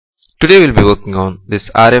Today we'll be working on this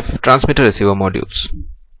RF transmitter receiver modules.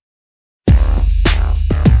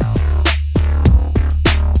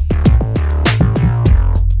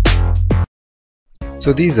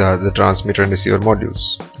 So these are the transmitter and receiver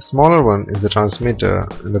modules. The smaller one is the transmitter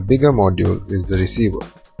and the bigger module is the receiver.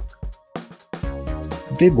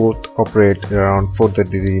 They both operate around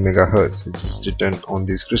 433 MHz, which is written on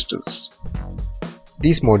these crystals.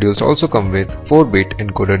 These modules also come with 4-bit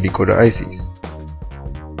encoder-decoder ICs.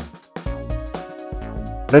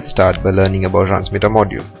 Let's start by learning about transmitter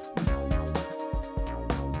module.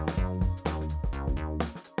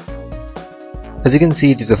 As you can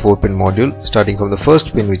see, it is a 4-pin module starting from the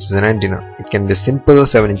first pin, which is an antenna. It can be a simple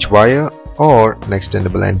 7-inch wire or an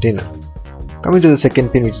extendable antenna. Coming to the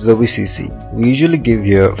second pin, which is a VCC, we usually give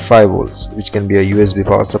here 5 volts, which can be a USB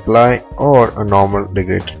power supply or a normal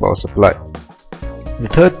regulated power supply. The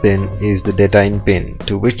third pin is the data in pin,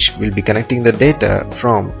 to which we'll be connecting the data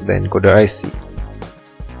from the encoder IC.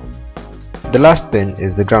 The last pin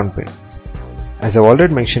is the ground pin. As I've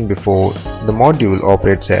already mentioned before, the module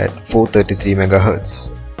operates at 433 MHz.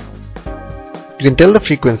 You can tell the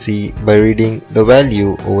frequency by reading the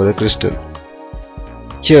value over the crystal.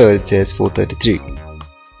 Here it says 433,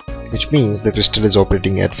 which means the crystal is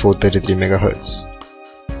operating at 433 MHz.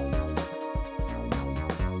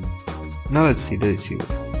 Now let's see the receiver.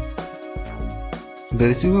 The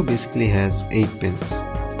receiver basically has 8 pins,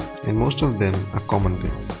 and most of them are common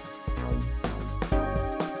pins.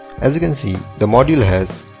 As you can see, the module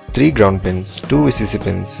has 3 ground pins, 2 VCC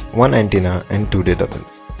pins, 1 antenna and 2 data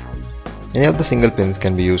pins. Any of the single pins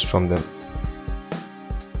can be used from them.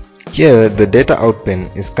 Here the data out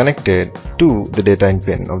pin is connected to the data in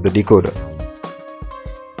pin of the decoder.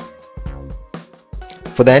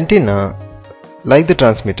 For the antenna, like the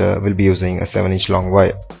transmitter, we'll be using a 7-inch long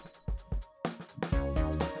wire.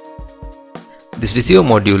 This receiver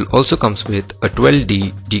module also comes with a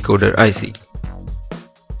 12D decoder IC.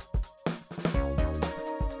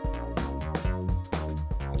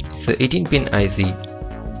 It's an 18-pin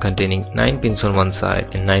IC containing 9 pins on one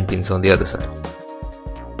side and 9 pins on the other side.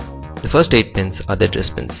 The first 8 pins are the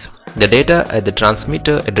address pins. The data at the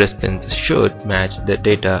transmitter address pins should match the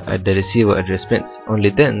data at the receiver address pins.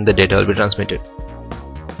 Only then the data will be transmitted.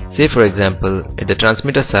 Say for example, if the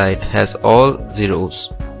transmitter side has all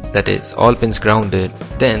zeros, that is all pins grounded,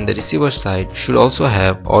 then the receiver side should also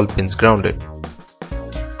have all pins grounded.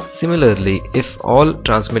 Similarly, if all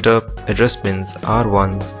transmitter address pins are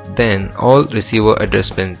ones, then all receiver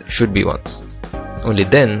address pins should be ones. Only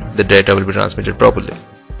then the data will be transmitted properly.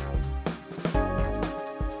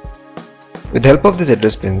 With the help of these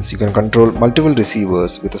address pins, you can control multiple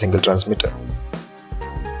receivers with a single transmitter.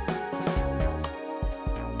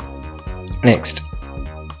 Next,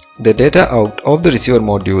 the data out of the receiver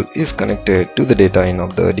module is connected to the data in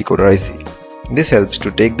of the decoder IC. This helps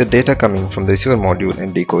to take the data coming from the receiver module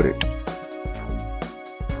and decode it.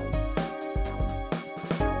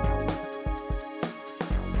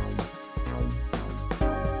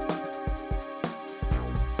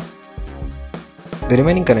 The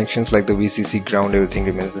remaining connections like the VCC, ground, everything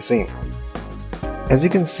remains the same. As you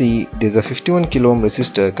can see, there is a 51 kilo ohm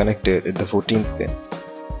resistor connected at the 14th pin.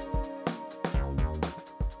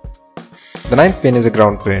 The 9th pin is a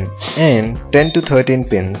ground pin and 10 to 13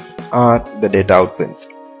 pins are the data out pins.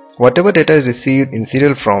 Whatever data is received in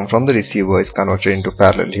serial from the receiver is converted into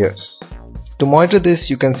parallel here. To monitor this,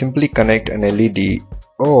 you can simply connect an LED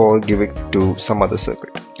or give it to some other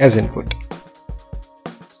circuit as input.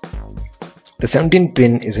 The 17th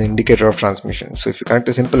pin is an indicator of transmission. So if you connect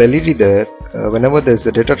a simple LED there, whenever there is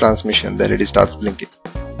a data transmission, the LED starts blinking.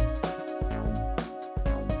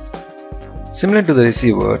 Similar to the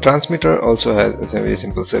receiver, transmitter also has a very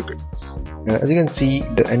simple circuit. As you can see,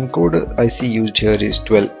 the encoder IC used here is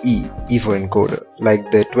 12E, E for encoder,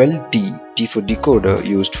 like the 12D, T for decoder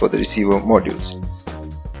used for the receiver modules.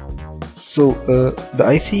 So the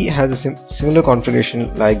IC has a similar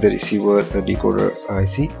configuration like the receiver decoder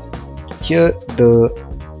IC. Here the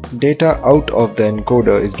data out of the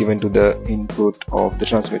encoder is given to the input of the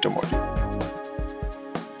transmitter module.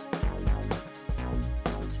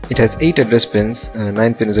 It has 8 address pins,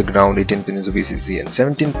 9 pin is a ground, 18 pin is a VCC and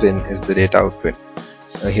 17 pin is the data out pin.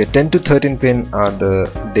 Here 10 to 13 pin are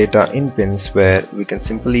the data in pins, where we can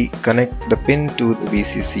simply connect the pin to the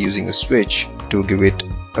VCC using a switch to give it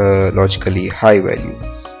a logically high value,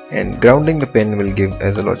 and grounding the pin will give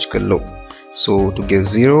as a logical low. So to give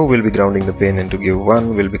 0 we'll be grounding the pin, and to give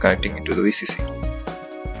 1 we'll be connecting it to the VCC.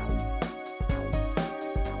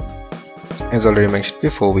 As already mentioned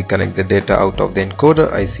before, we connect the data out of the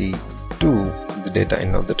encoder IC to the data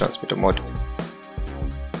in of the transmitter module.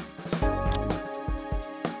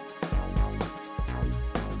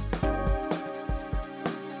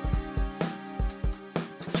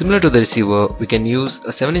 Similar to the receiver, we can use a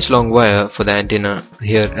 7-inch long wire for the antenna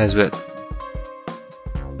here as well.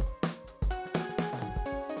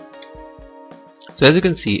 So as you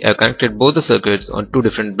can see, I have connected both the circuits on two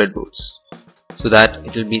different breadboards, so that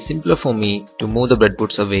it will be simpler for me to move the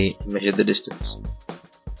breadboards away and measure the distance.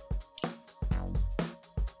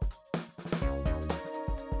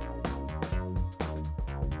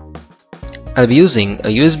 I'll be using a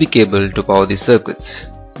USB cable to power these circuits.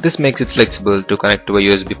 This makes it flexible to connect to a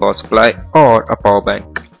USB power supply or a power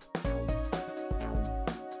bank.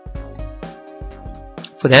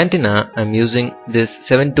 For the antenna, I'm using this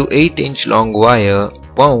 7 to 8 inch long wire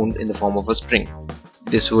wound in the form of a spring.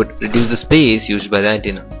 This would reduce the space used by the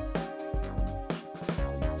antenna.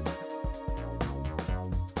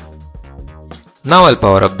 Now I'll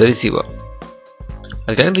power up the receiver.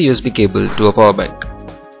 I'll connect the USB cable to a power bank.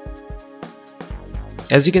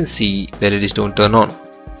 As you can see, the LEDs don't turn on,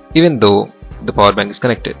 even though the power bank is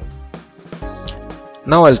connected.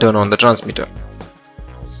 Now I'll turn on the transmitter.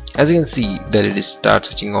 As you can see, the LEDs start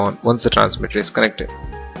switching on once the transmitter is connected.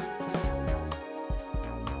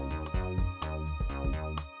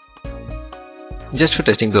 Just for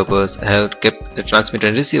testing purpose, I have kept the transmitter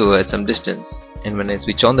and receiver at some distance, and when I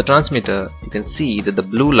switch on the transmitter, you can see that the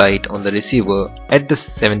blue light on the receiver at the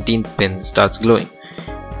 17th pin starts glowing,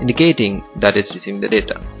 indicating that it's receiving the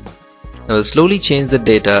data. Now I'll slowly change the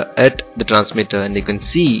data at the transmitter, and you can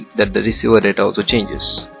see that the receiver data also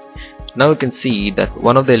changes. Now you can see that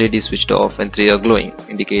one of the LEDs switched off and 3 are glowing,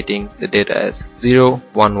 indicating the data as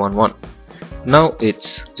 0111. Now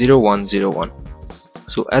it's 0101.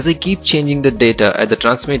 So as I keep changing the data at the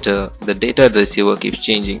transmitter, the data at the receiver keeps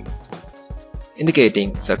changing,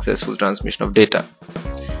 indicating successful transmission of data.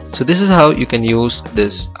 So this is how you can use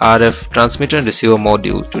this RF transmitter and receiver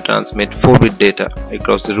module to transmit 4-bit data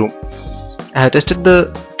across the room. I have tested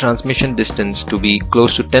the transmission distance to be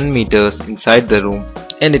close to 10 meters inside the room,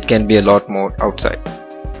 and it can be a lot more outside.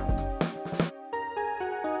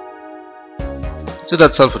 So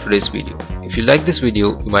that's all for today's video. If you like this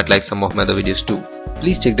video, you might like some of my other videos too.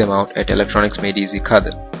 Please check them out at Electronics Made Easy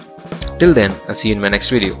KHADER. Till then, I'll see you in my next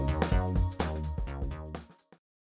video.